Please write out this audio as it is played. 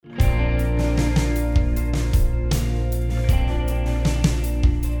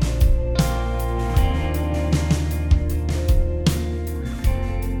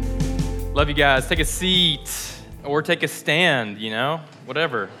Love you guys. Take a seat or take a stand,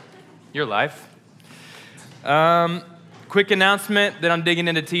 whatever. Your life. Quick announcement that I'm digging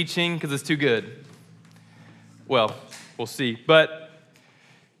into teaching because it's too good. Well, we'll see. But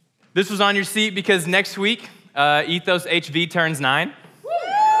this was on your seat because next week, Ethos HV turns 9,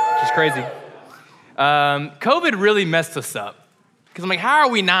 which is crazy. COVID really messed us up because I'm like, how are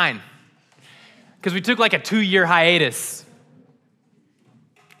we 9? Because we took like a 2-year hiatus.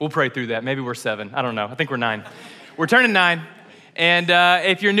 We'll pray through that. Maybe we're 7. I don't know. I think we're 9. We're turning 9. And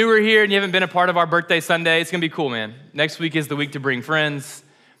if you're newer here and you haven't been a part of our birthday Sunday, it's going to be cool, man. Next week is the week to bring friends,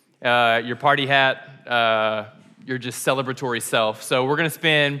 your party hat, your just celebratory self. So we're going to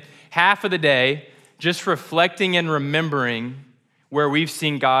spend half of the day just reflecting and remembering where we've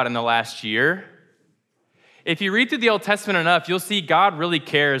seen God in the last year. If you read through the Old Testament enough, you'll see God really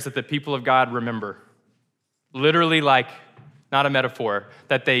cares that the people of God remember. Literally, like, not a metaphor,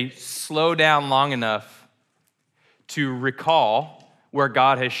 that they slow down long enough to recall where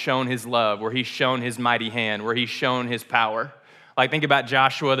God has shown his love, where he's shown his mighty hand, where he's shown his power. Like, think about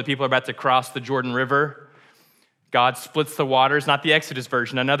Joshua, the people are about to cross the Jordan River. God splits the waters, not the Exodus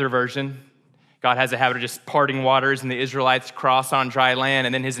version, another version. God has a habit of just parting waters, and the Israelites cross on dry land,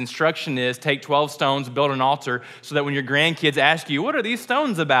 and then his instruction is, take 12 stones, build an altar, so that when your grandkids ask you, what are these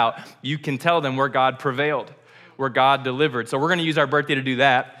stones about? You can tell them where God prevailed, where God delivered. So we're going to use our birthday to do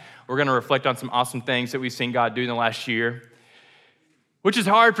that. We're going to reflect on some awesome things that we've seen God do in the last year, which is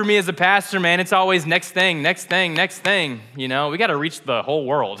hard for me as a pastor, man. It's always next thing, next thing, next thing. We got to reach the whole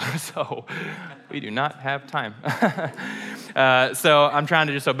world, so we do not have time. So I'm trying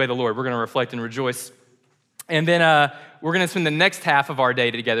to just obey the Lord. We're going to reflect and rejoice. And then we're going to spend the next half of our day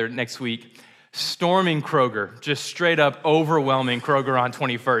together next week storming Kroger, just straight up overwhelming Kroger on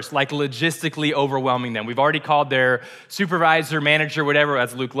 21st, like logistically overwhelming them. We've already called their supervisor, manager, whatever,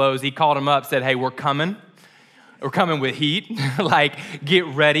 that's Luke Lowe's. He called him up, said, hey, we're coming. We're coming with heat. Like, get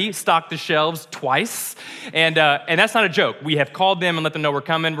ready, stock the shelves twice. And that's not a joke. We have called them and let them know we're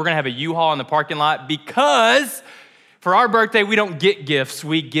coming. We're going to have a U-Haul in the parking lot because for our birthday, we don't get gifts,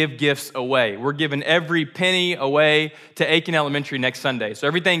 we give gifts away. We're giving every penny away to Aiken Elementary next Sunday. So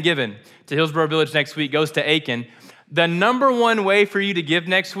everything given to Hillsborough Village next week goes to Aiken. The number one way for you to give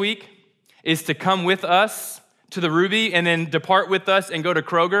next week is to come with us to the Ruby and then depart with us and go to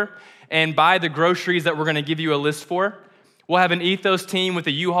Kroger and buy the groceries that we're gonna give you a list for. We'll have an Ethos team with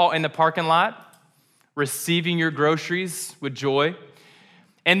a U-Haul in the parking lot, receiving your groceries with joy.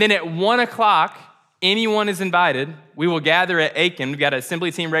 And then at 1 o'clock, anyone is invited. We will gather at Aiken. We've got an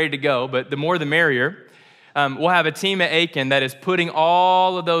assembly team ready to go, but the more the merrier. We'll have a team at Aiken that is putting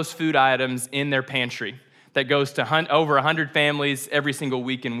all of those food items in their pantry that goes to over 100 families every single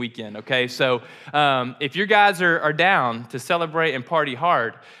week and weekend, okay? So if you guys are down to celebrate and party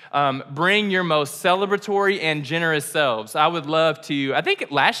hard, bring your most celebratory and generous selves. I would love to, I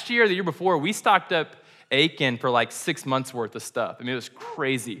think last year or the year before, we stocked up Aiken for like 6 months worth of stuff. I mean, it was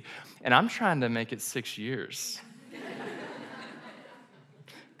crazy. And I'm trying to make it 6 years.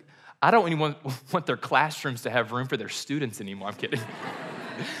 I don't even want their classrooms to have room for their students anymore. I'm kidding.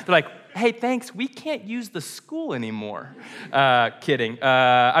 They're like, hey, thanks, we can't use the school anymore. Kidding.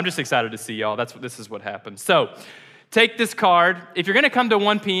 I'm just excited to see y'all. This is what happens. So take this card. If you're going to come to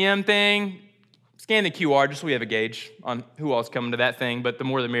 1 p.m. thing, scan the QR just so we have a gauge on who all's coming to that thing, but the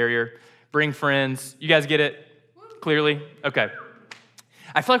more the merrier. Bring friends. You guys get it clearly? Okay.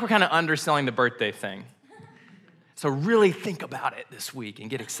 I feel like we're kind of underselling the birthday thing. So really think about it this week and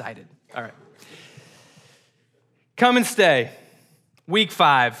get excited. All right. Come and stay. Week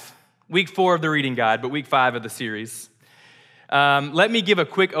 5. Week 4 of the reading guide, but week 5 of the series. Let me give a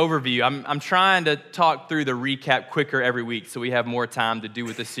quick overview. I'm trying to talk through the recap quicker every week so we have more time to do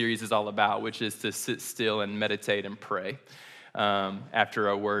what the series is all about, which is to sit still and meditate and pray after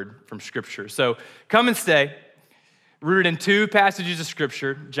a word from Scripture. So come and stay. Rooted in 2 passages of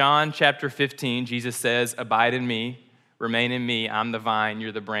Scripture, John chapter 15, Jesus says, abide in me, remain in me, I'm the vine,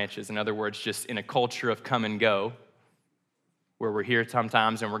 you're the branches. In other words, just in a culture of come and go, where we're here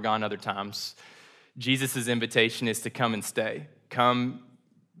sometimes and we're gone other times, Jesus' invitation is to come and stay. Come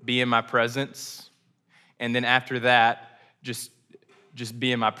be in my presence, and then after that, just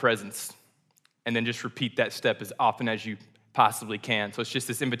be in my presence. And then just repeat that step as often as you possibly can. So it's just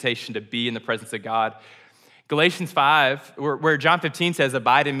this invitation to be in the presence of God. Galatians 5, where John 15 says,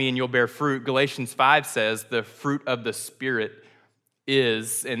 abide in me and you'll bear fruit, Galatians 5 says the fruit of the Spirit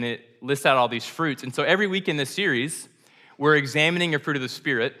is, and it lists out all these fruits. And so every week in this series, we're examining a fruit of the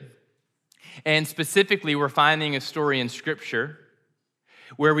Spirit, and specifically we're finding a story in Scripture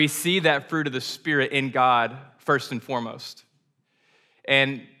where we see that fruit of the Spirit in God first and foremost.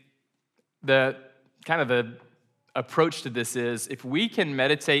 And the approach to this is, if we can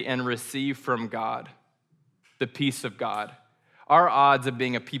meditate and receive from God the peace of God, our odds of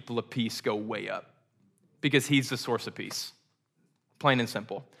being a people of peace go way up because he's the source of peace, plain and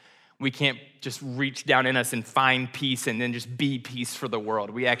simple. We can't just reach down in us and find peace and then just be peace for the world.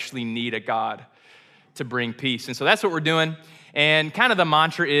 We actually need a God to bring peace. And so that's what we're doing. And kind of the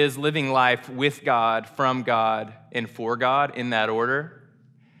mantra is living life with God, from God, and for God in that order.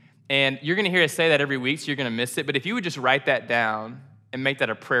 And you're going to hear us say that every week, so you're going to miss it. But if you would just write that down and make that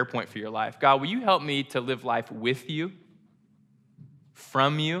a prayer point for your life. God, will you help me to live life with you,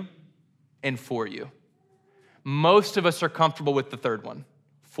 from you, and for you? Most of us are comfortable with the third one,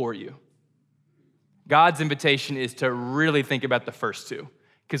 for you. God's invitation is to really think about the first two,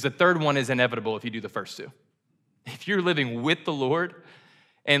 because the third one is inevitable if you do the first two. If you're living with the Lord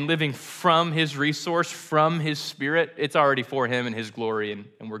and living from his resource, from his spirit, it's already for him and his glory,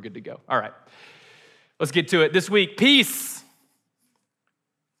 and we're good to go. All right, let's get to it. This week, peace.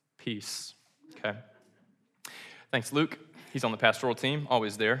 Peace, okay. Thanks, Luke. He's on the pastoral team,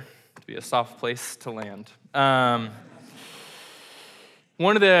 always there to be a soft place to land. I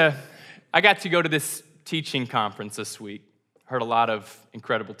got to go to this teaching conference this week. Heard a lot of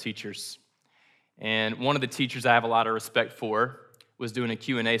incredible teachers. And one of the teachers I have a lot of respect for was doing a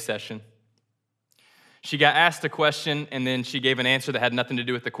Q&A session. She got asked a question, and then she gave an answer that had nothing to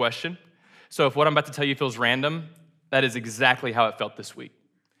do with the question. So if what I'm about to tell you feels random, that is exactly how it felt this week.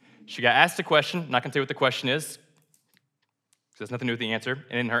 She got asked a question. I'm not going to tell you what the question is, because it has nothing to do with the answer.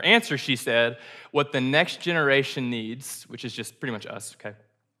 And in her answer, she said, what the next generation needs, which is just pretty much us, okay,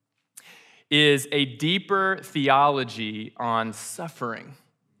 is a deeper theology on suffering.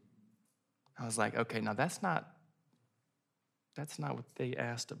 I was like, okay, now that's not what they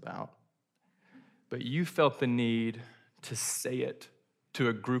asked about. But you felt the need to say it to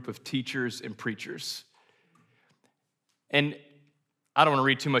a group of teachers and preachers. And I don't want to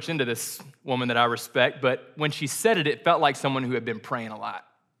read too much into this woman that I respect, but when she said it, it felt like someone who had been praying a lot.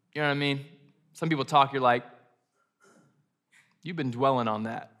 You know what I mean? Some people talk, you're like, you've been dwelling on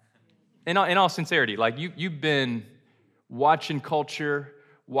that. In all sincerity, like you've been watching culture,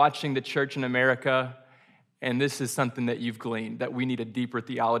 watching the church in America, and this is something that you've gleaned, that we need a deeper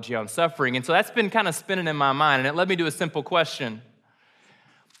theology on suffering. And so that's been kind of spinning in my mind, and it led me to a simple question.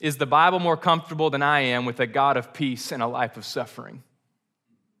 Is the Bible more comfortable than I am with a God of peace and a life of suffering?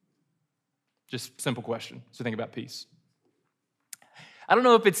 Just simple question. So think about peace. I don't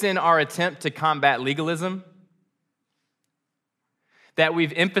know if it's in our attempt to combat legalism that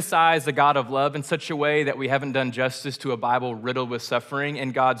we've emphasized the God of love in such a way that we haven't done justice to a Bible riddled with suffering,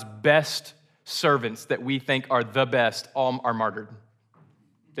 and God's best servants that we think are the best all are martyred.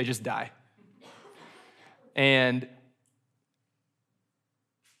 They just die. And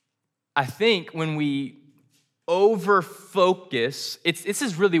I think when we over-focus, this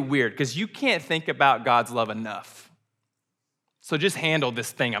is really weird because you can't think about God's love enough. So just handle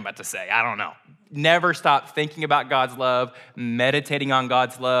this thing I'm about to say. I don't know. Never stop thinking about God's love, meditating on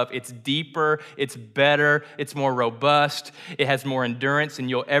God's love. It's deeper, it's better, it's more robust, it has more endurance than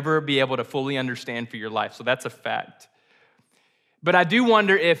you'll ever be able to fully understand for your life. So that's a fact. But I do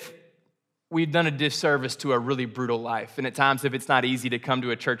wonder if we've done a disservice to a really brutal life. And at times, if it's not easy to come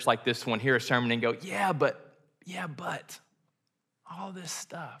to a church like this one, hear a sermon and go, yeah, but, all this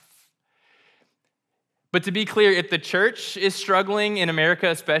stuff. But to be clear, if the church is struggling in America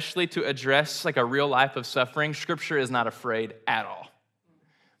especially to address like a real life of suffering, Scripture is not afraid at all.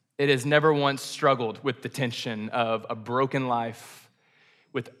 It has never once struggled with the tension of a broken life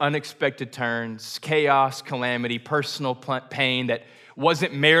with unexpected turns, chaos, calamity, personal pain that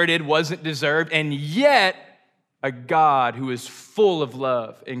wasn't merited, wasn't deserved, and yet a God who is full of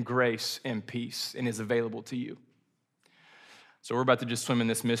love and grace and peace and is available to you. So we're about to just swim in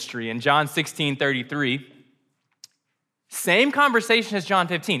this mystery. In John 16:33, same conversation as John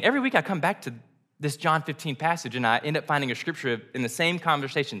 15. Every week I come back to this John 15 passage and I end up finding a scripture in the same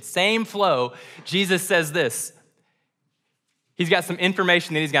conversation, same flow. Jesus says this. He's got some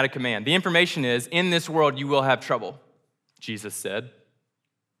information that he's got to command. The information is, in this world you will have trouble, Jesus said,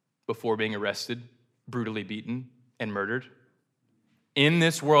 before being arrested, brutally beaten, and murdered. In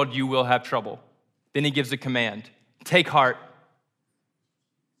this world you will have trouble. Then he gives a command. Take heart.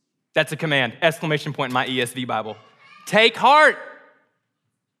 That's a command, exclamation point in my ESV Bible. Take heart.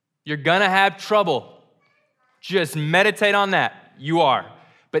 You're gonna have trouble. Just meditate on that. You are.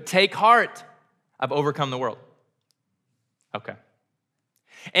 But take heart. I've overcome the world. Okay.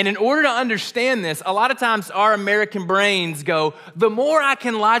 And in order to understand this, a lot of times our American brains go, the more I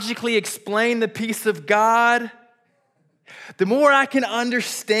can logically explain the peace of God, The more I can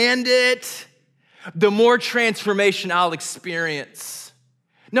understand it, the more transformation I'll experience.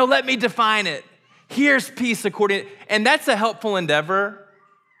 No, let me define it. Here's peace and that's a helpful endeavor.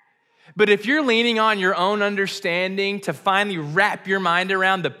 But if you're leaning on your own understanding to finally wrap your mind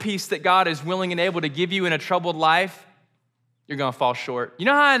around the peace that God is willing and able to give you in a troubled life, you're gonna fall short. You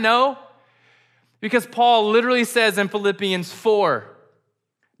know how I know? Because Paul literally says in Philippians 4,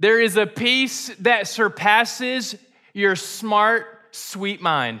 there is a peace that surpasses your smart, sweet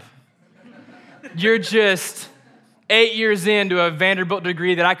mind. You're just 8 years into a Vanderbilt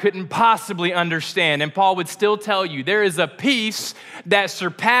degree that I couldn't possibly understand. And Paul would still tell you, there is a peace that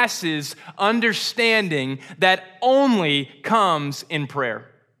surpasses understanding that only comes in prayer.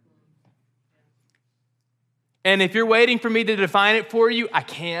 And if you're waiting for me to define it for you, I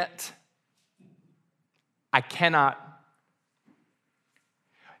can't. I cannot.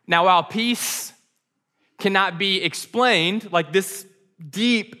 Now, while peace cannot be explained, like this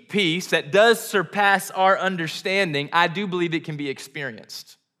deep peace that does surpass our understanding, I do believe it can be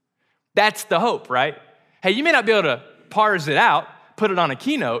experienced. That's the hope, right? Hey, you may not be able to parse it out, put it on a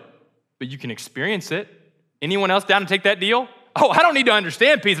keynote, but you can experience it. Anyone else down to take that deal? Oh, I don't need to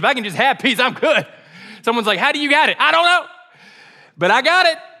understand peace. If I can just have peace, I'm good. Someone's like, how do you got it? I don't know, but I got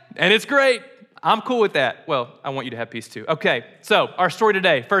it, and it's great. I'm cool with that. Well, I want you to have peace too. Okay, so our story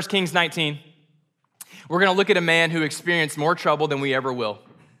today, 1 Kings 19. We're gonna look at a man who experienced more trouble than we ever will.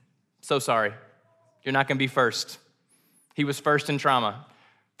 So sorry. You're not gonna be first. He was first in trauma,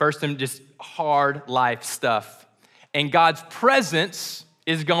 first in just hard life stuff. And God's presence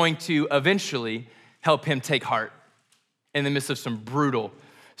is going to eventually help him take heart in the midst of some brutal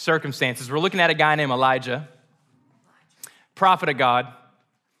circumstances. We're looking at a guy named Elijah, prophet of God.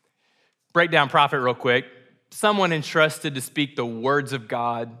 Break down prophet real quick. Someone entrusted to speak the words of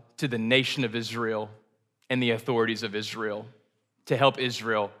God to the nation of Israel and the authorities of Israel to help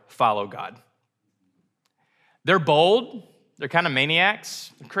Israel follow God. They're bold. They're kind of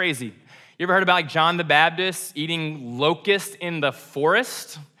maniacs. They're crazy. You ever heard about like John the Baptist eating locusts in the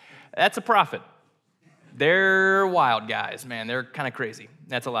forest? That's a prophet. They're wild guys, man. They're kind of crazy.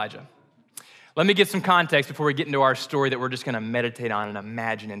 That's Elijah. Let me give some context before we get into our story that we're just going to meditate on and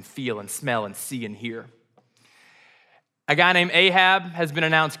imagine and feel and smell and see and hear. A guy named Ahab has been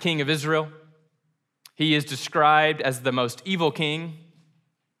announced king of Israel. He is described as the most evil king,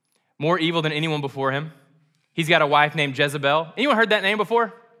 more evil than anyone before him. He's got a wife named Jezebel. Anyone heard that name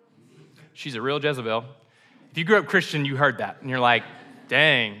before? She's a real Jezebel. If you grew up Christian, you heard that, and you're like,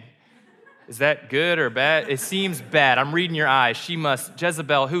 dang. Is that good or bad? It seems bad. I'm reading your eyes.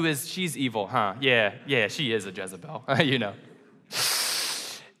 Jezebel, she's evil, huh? Yeah, she is a Jezebel, you know.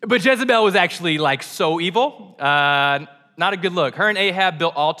 But Jezebel was actually like so evil, not a good look. Her and Ahab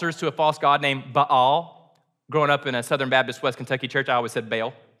built altars to a false god named Baal. Growing up in a Southern Baptist West Kentucky church, I always said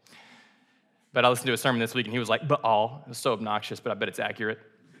Baal. But I listened to a sermon this week and he was like, Baal. It was so obnoxious, but I bet it's accurate.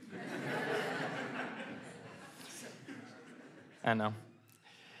 I know.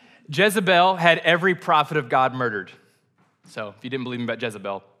 Jezebel had every prophet of God murdered. So if you didn't believe me about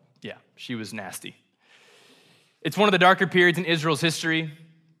Jezebel, yeah, she was nasty. It's one of the darker periods in Israel's history.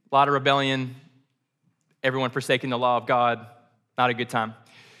 A lot of rebellion, everyone forsaking the law of God. Not a good time.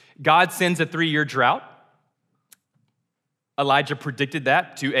 God sends a 3-year drought. Elijah predicted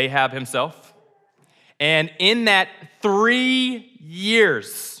that to Ahab himself. And in that 3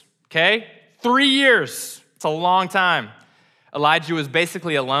 years, okay, 3 years, it's a long time. Elijah was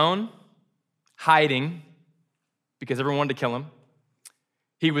basically alone, hiding, because everyone wanted to kill him.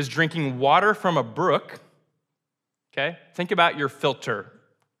 He was drinking water from a brook, okay? Think about your filter,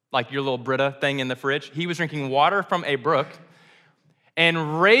 like your little Brita thing in the fridge. He was drinking water from a brook,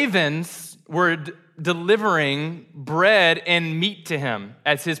 and ravens were delivering bread and meat to him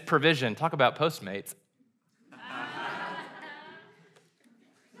as his provision. Talk about Postmates.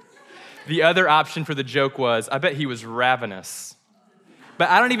 The other option for the joke was, I bet he was ravenous. But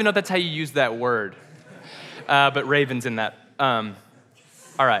I don't even know if that's how you use that word. But raven's in that. All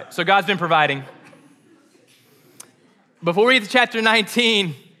right, so God's been providing. Before we get to chapter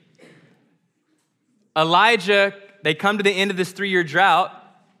 19, Elijah, they come to the end of this 3-year drought,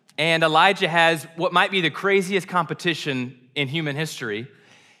 and Elijah has what might be the craziest competition in human history.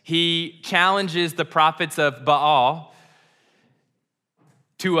 He challenges the prophets of Baal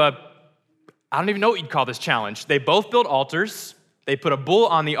to I don't even know what you'd call this challenge. They both build altars. They put a bull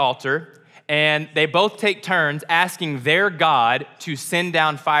on the altar, and they both take turns asking their God to send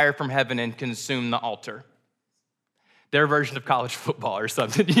down fire from heaven and consume the altar. Their version of college football or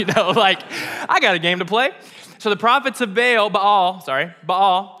something, you know, like, I got a game to play. So the prophets of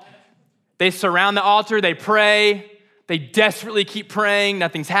Baal, they surround the altar, they pray They desperately keep praying.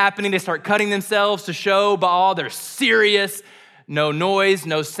 Nothing's happening. They start cutting themselves to show Baal they're serious. No noise,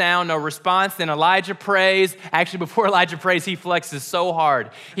 no sound, no response. Then Elijah prays. Actually, before Elijah prays, he flexes so hard.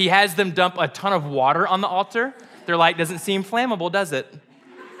 He has them dump a ton of water on the altar. They're like, doesn't seem flammable, does it?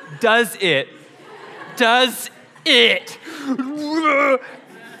 Does it? Does it?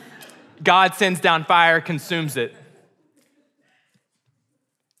 God sends down fire, consumes it.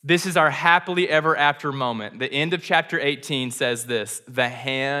 This is our happily ever after moment. The end of chapter 18 says this: the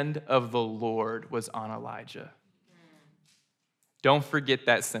hand of the Lord was on Elijah. Don't forget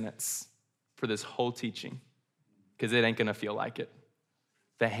that sentence for this whole teaching, because it ain't gonna feel like it.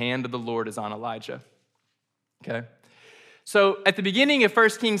 The hand of the Lord is on Elijah, okay? So at the beginning of 1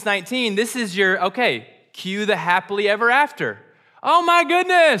 Kings 19, this is your, okay, cue the happily ever after. Oh my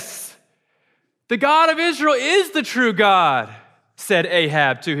goodness, the God of Israel is the true God, said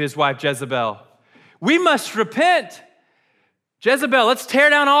Ahab to his wife Jezebel. We must repent. Jezebel, let's tear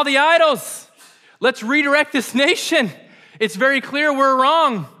down all the idols. Let's redirect this nation. It's very clear we're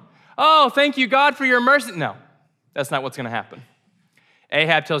wrong. Oh, thank you, God, for your mercy. No, that's not what's going to happen.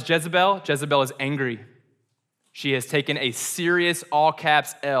 Ahab tells Jezebel. Jezebel is angry. She has taken a serious all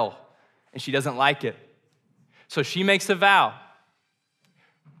caps L, and she doesn't like it. So she makes a vow.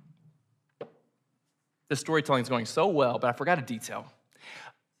 The storytelling is going so well, but I forgot a detail.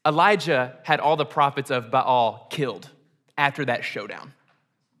 Elijah had all the prophets of Baal killed after that showdown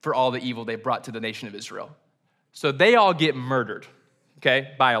for all the evil they brought to the nation of Israel. So they all get murdered,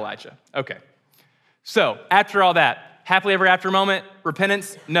 okay, by Elijah. Okay. So after all that, happily ever after moment,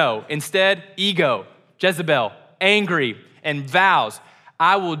 repentance? No. Instead, ego, Jezebel, angry, and vows,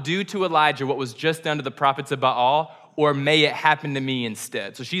 I will do to Elijah what was just done to the prophets of Baal, or may it happen to me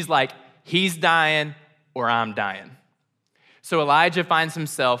instead. So she's like, he's dying, or I'm dying. So Elijah finds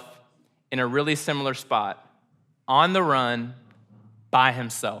himself in a really similar spot, on the run, by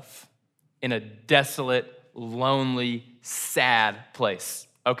himself, in a desolate, lonely, sad place.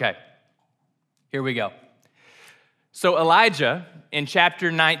 Okay, here we go. So Elijah, in chapter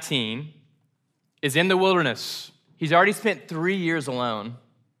 19, is in the wilderness. He's already spent 3 years alone.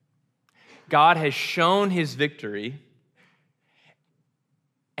 God has shown his victory,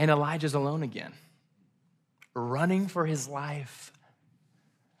 and Elijah's alone again, running for his life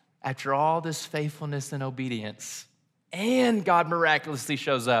after all this faithfulness and obedience. And God miraculously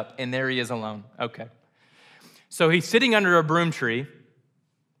shows up, and there he is alone. Okay. So he's sitting under a broom tree.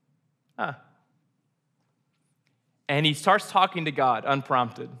 And he starts talking to God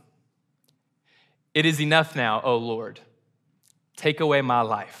unprompted. It is enough now, O Lord. Take away my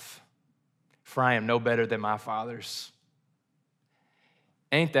life, for I am no better than my fathers.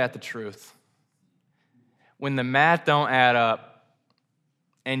 Ain't that the truth? When the math don't add up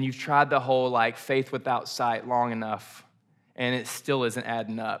and you've tried the whole like faith without sight long enough and it still isn't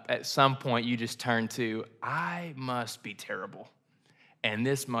adding up, at some point you just turn to, I must be terrible and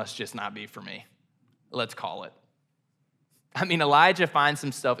this must just not be for me. Let's call it. I mean, Elijah finds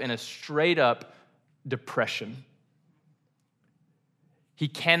himself in a straight up depression. He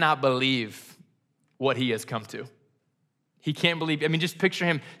cannot believe what he has come to. He can't believe, I mean, just picture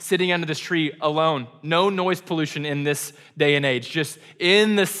him sitting under this tree alone, no noise pollution in this day and age, just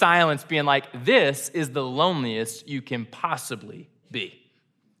in the silence being like, this is the loneliest you can possibly be.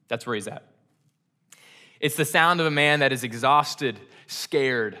 That's where he's at. It's the sound of a man that is exhausted,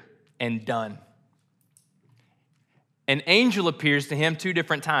 scared, and done. An angel appears to him 2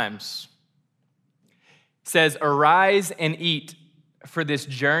 different times. Says, arise and eat, for this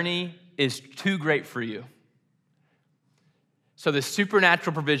journey is too great for you. So the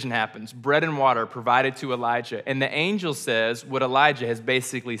supernatural provision happens, bread and water provided to Elijah. And the angel says what Elijah has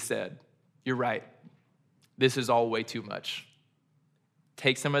basically said. You're right. This is all way too much.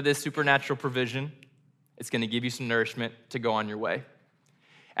 Take some of this supernatural provision. It's going to give you some nourishment to go on your way.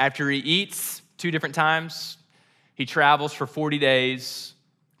 After he eats 2 different times, he travels for 40 days,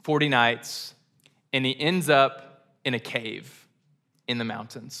 40 nights, and he ends up in a cave in the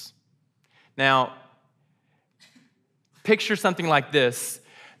mountains. Now, picture something like this.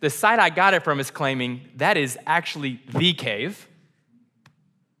 The site I got it from is claiming that is actually the cave.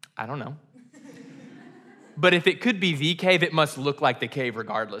 I don't know. But if it could be the cave, it must look like the cave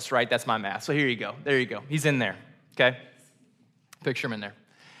regardless, right? That's my math. So here you go. There you go. He's in there, okay? Picture him in there.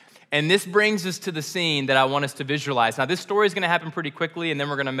 And this brings us to the scene that I want us to visualize. Now, this story is going to happen pretty quickly, and then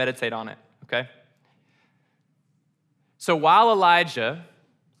we're going to meditate on it, okay? So while Elijah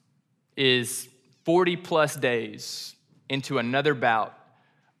is 40 plus days into another bout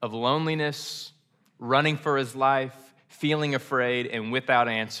of loneliness, running for his life, feeling afraid, and without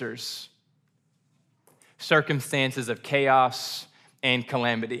answers, circumstances of chaos and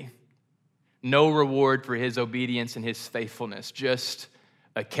calamity. No reward for his obedience and his faithfulness, just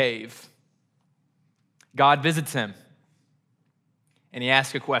a cave. God visits him, and he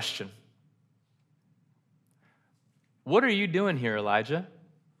asks a question. What are you doing here, Elijah?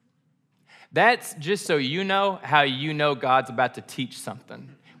 That's just so you know how you know God's about to teach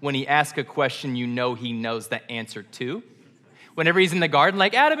something. When he asks a question you know he knows the answer to. Whenever he's in the garden,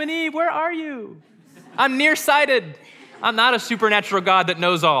 like, Adam and Eve, where are you? I'm nearsighted. I'm not a supernatural God that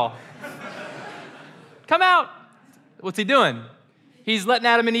knows all. Come out. What's he doing? He's letting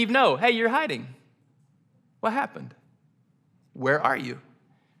Adam and Eve know, hey, you're hiding. What happened? Where are you?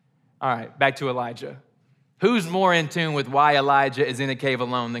 All right, back to Elijah. Who's more in tune with why Elijah is in a cave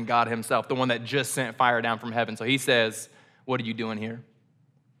alone than God himself, the one that just sent fire down from heaven? So he says, what are you doing here?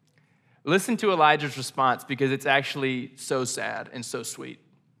 Listen to Elijah's response because it's actually so sad and so sweet.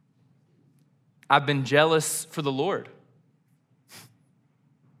 I've been jealous for the Lord.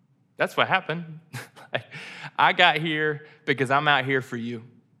 That's what happened. I got here because I'm out here for you.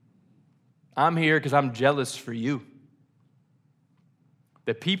 I'm here because I'm jealous for you.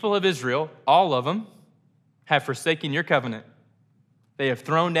 The people of Israel, all of them, have forsaken your covenant. They have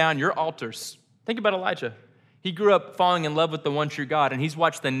thrown down your altars. Think about Elijah. He grew up falling in love with the one true God, and he's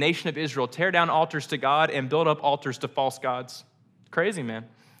watched the nation of Israel tear down altars to God and build up altars to false gods. Crazy, man.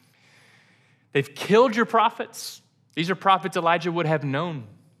 They've killed your prophets. These are prophets Elijah would have known.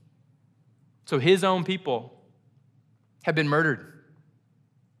 So his own people have been murdered.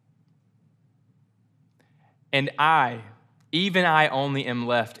 And even I only am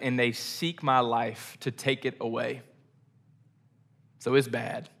left, and they seek my life to take it away. So it's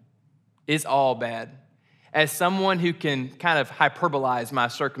bad. It's all bad. As someone who can kind of hyperbolize my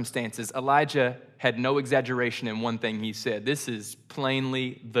circumstances, Elijah had no exaggeration in one thing he said. This is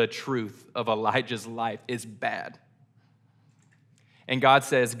plainly the truth of Elijah's life. It's bad. And God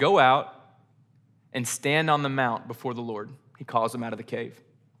says, go out and stand on the mount before the Lord. He calls him out of the cave.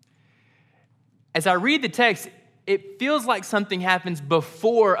 As I read the text, it feels like something happens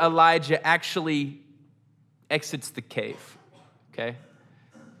before Elijah actually exits the cave, okay?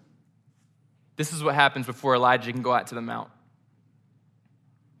 This is what happens before Elijah can go out to the mount.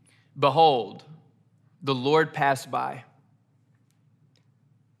 Behold, the Lord passed by,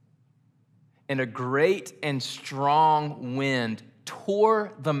 and a great and strong wind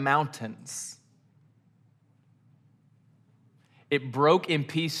tore the mountains. It broke in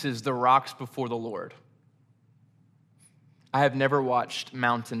pieces the rocks before the Lord. I have never watched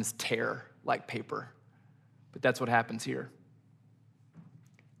mountains tear like paper, but that's what happens here.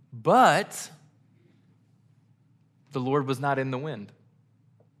 But the Lord was not in the wind.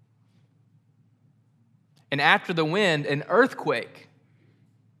 And after the wind, an earthquake.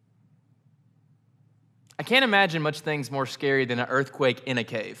 I can't imagine much things more scary than an earthquake in a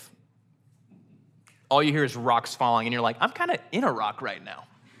cave. All you hear is rocks falling, and you're like, I'm kind of in a rock right now.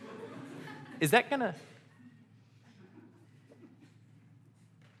 Is that gonna?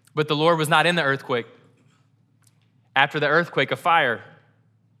 But the Lord was not in the earthquake. After the earthquake, a fire.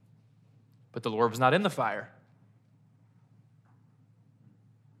 But the Lord was not in the fire.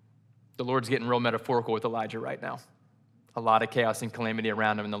 The Lord's getting real metaphorical with Elijah right now. A lot of chaos and calamity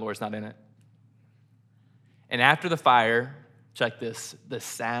around him, and the Lord's not in it. And after the fire, check this, the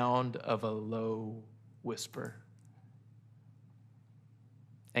sound of a low whisper.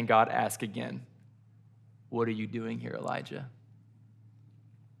 And God asked again, what are you doing here, Elijah?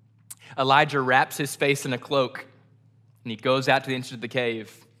 Elijah wraps his face in a cloak, and he goes out to the entrance of the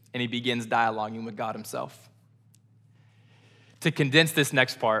cave, and he begins dialoguing with God himself. To condense this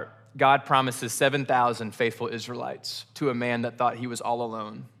next part, God promises 7,000 faithful Israelites to a man that thought he was all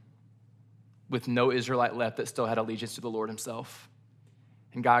alone, with no Israelite left that still had allegiance to the Lord himself.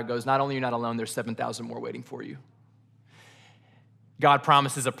 And God goes, not only are you not alone, there's 7,000 more waiting for you. God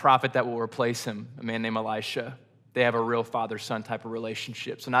promises a prophet that will replace him, a man named Elisha. They have a real father-son type of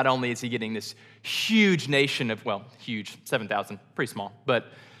relationship. So not only is he getting this huge nation of, well, huge, 7,000, pretty small, but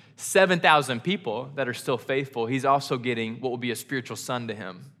 7,000 people that are still faithful, he's also getting what will be a spiritual son to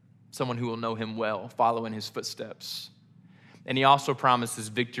him, someone who will know him well, follow in his footsteps. And he also promises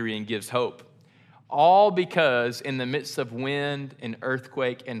victory and gives hope. All because in the midst of wind and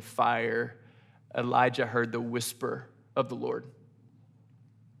earthquake and fire, Elijah heard the whisper of the Lord.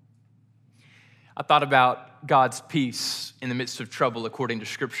 I thought about God's peace in the midst of trouble according to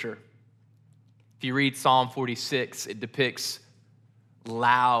Scripture. If you read Psalm 46, it depicts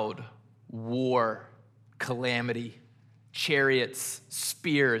loud war, calamity, chariots,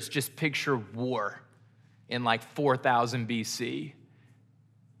 spears. Just picture war in like 4000 BC.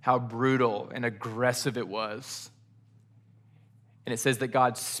 how brutal and aggressive it was. And it says that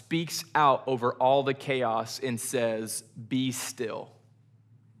God speaks out over all the chaos and says, "Be still."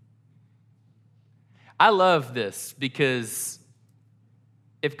 I love this because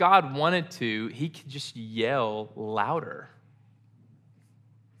if God wanted to, he could just yell louder.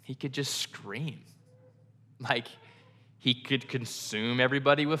 He could just scream. Like, he could consume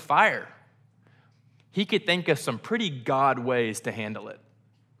everybody with fire. He could think of some pretty God ways to handle it.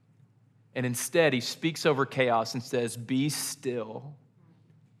 And instead, he speaks over chaos and says, "Be still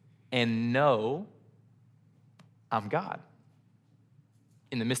and know I'm God."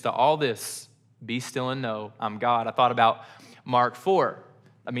 In the midst of all this, be still and know I'm God. I thought about Mark 4.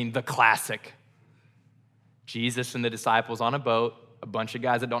 The classic. Jesus and the disciples on a boat, a bunch of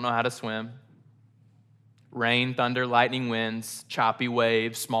guys that don't know how to swim. Rain, thunder, lightning, winds, choppy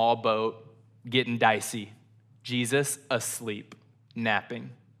waves, small boat, getting dicey. Jesus asleep,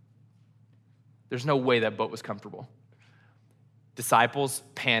 napping. There's no way that boat was comfortable. Disciples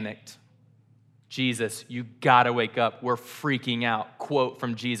panicked. Jesus, you gotta wake up. We're freaking out. Quote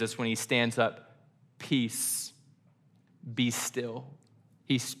from Jesus when he stands up, "Peace, be still."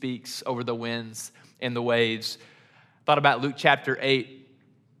 He speaks over the winds and the waves. Thought about Luke chapter 8,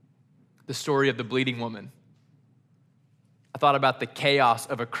 the story of the bleeding woman. I thought about the chaos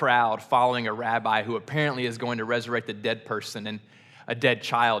of a crowd following a rabbi who apparently is going to resurrect a dead person and a dead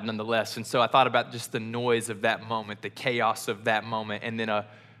child nonetheless. And so I thought about just the noise of that moment, the chaos of that moment, and then a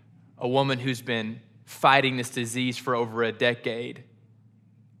woman who's been fighting this disease for over a decade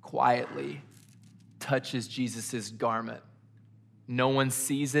quietly touches Jesus' garment. No one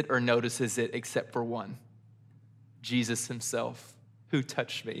sees it or notices it except for one, Jesus himself, who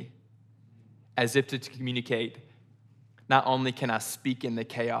touched me, as if to communicate, not only can I speak in the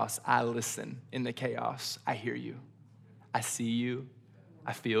chaos, I listen in the chaos. I hear you. I see you.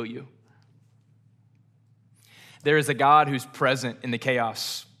 I feel you. There is a God who's present in the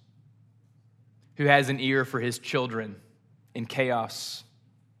chaos, who has an ear for his children in chaos,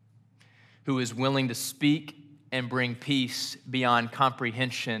 who is willing to speak and bring peace beyond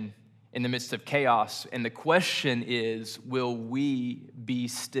comprehension in the midst of chaos. And the question is, will we be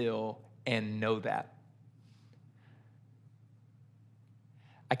still and know that?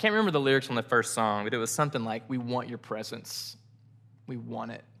 I can't remember the lyrics on the first song, but it was something like, "We want your presence. We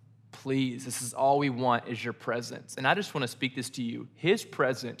want it. Please, this is all we want is your presence." And I just want to speak this to you. His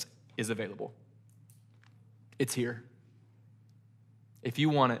presence is available. It's here. If you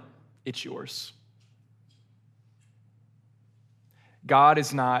want it, it's yours. God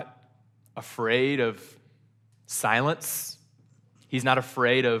is not afraid of silence. He's not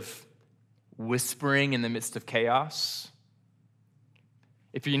afraid of whispering in the midst of chaos.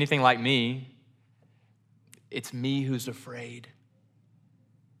 If you're anything like me, it's me who's afraid.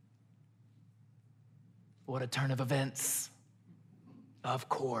 What a turn of events. Of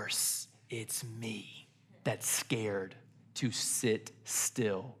course, it's me that's scared to sit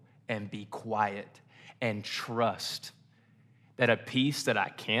still and be quiet and trust that a peace that I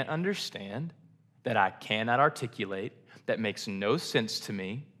can't understand, that I cannot articulate, that makes no sense to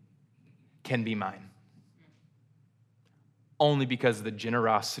me, can be mine. Only because of the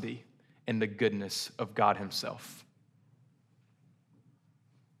generosity and the goodness of God himself.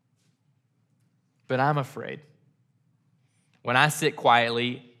 But I'm afraid. When I sit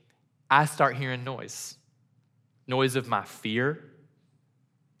quietly, I start hearing noise. Noise of my fear,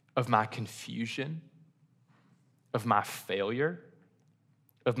 of my confusion, of my failure,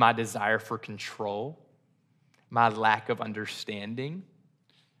 of my desire for control, my lack of understanding,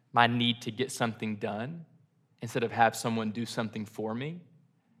 my need to get something done instead of have someone do something for me.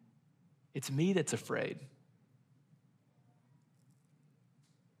 It's me that's afraid.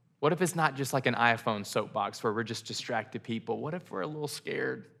 What if it's not just like an iPhone soapbox where we're just distracted people? What if we're a little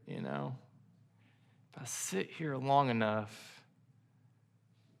scared, If I sit here long enough,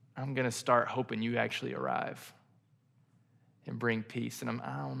 I'm going to start hoping you actually arrive and bring peace. And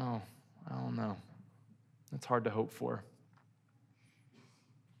I don't know. That's hard to hope for.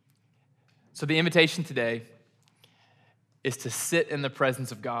 So the invitation today is to sit in the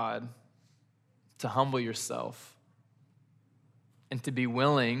presence of God, to humble yourself, and to be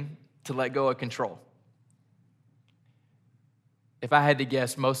willing to let go of control. If I had to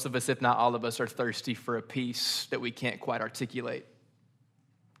guess, most of us, if not all of us, are thirsty for a peace that we can't quite articulate.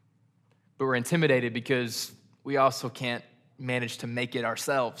 But we're intimidated because we also can't manage to make it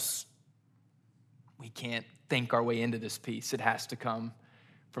ourselves. We can't think our way into this peace. It has to come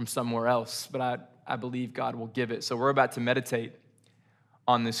from somewhere else. But I believe God will give it. So we're about to meditate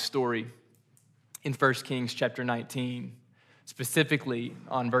on this story in 1 Kings chapter 19. specifically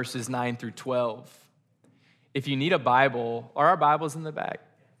on verses 9 through 12. If you need a Bible, are our Bibles in the back?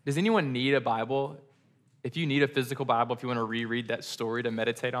 Does anyone need a Bible? If you need a physical Bible, if you want to reread that story to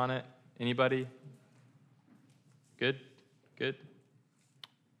meditate on it, anybody? Good? Good?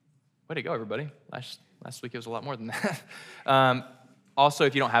 Way to go, everybody. Last week it was a lot more than that. Also,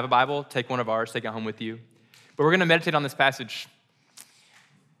 if you don't have a Bible, take one of ours, take it home with you. But we're going to meditate on this passage.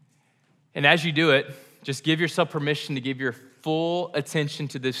 And as you do it, just give yourself permission to give your full attention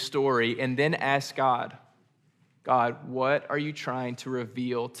to this story and then ask God, God, what are you trying to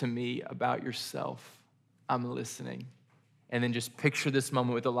reveal to me about yourself? I'm listening. And then just picture this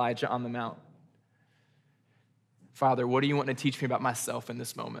moment with Elijah on the mount. Father, what do you want to teach me about myself in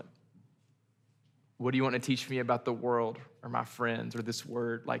this moment? What do you want to teach me about the world or my friends or this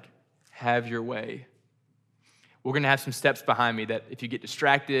word? Like, have your way. We're going to have some steps behind me that if you get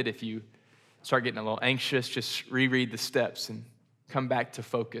distracted, if you start getting a little anxious, just reread the steps and come back to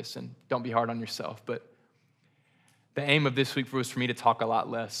focus and don't be hard on yourself. But the aim of this week was for me to talk a lot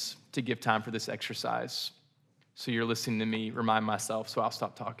less, to give time for this exercise. So you're listening to me remind myself, so I'll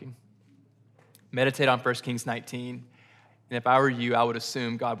stop talking. Meditate on 1 Kings 19. And if I were you, I would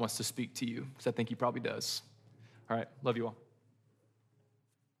assume God wants to speak to you, because I think he probably does. All right, love you all.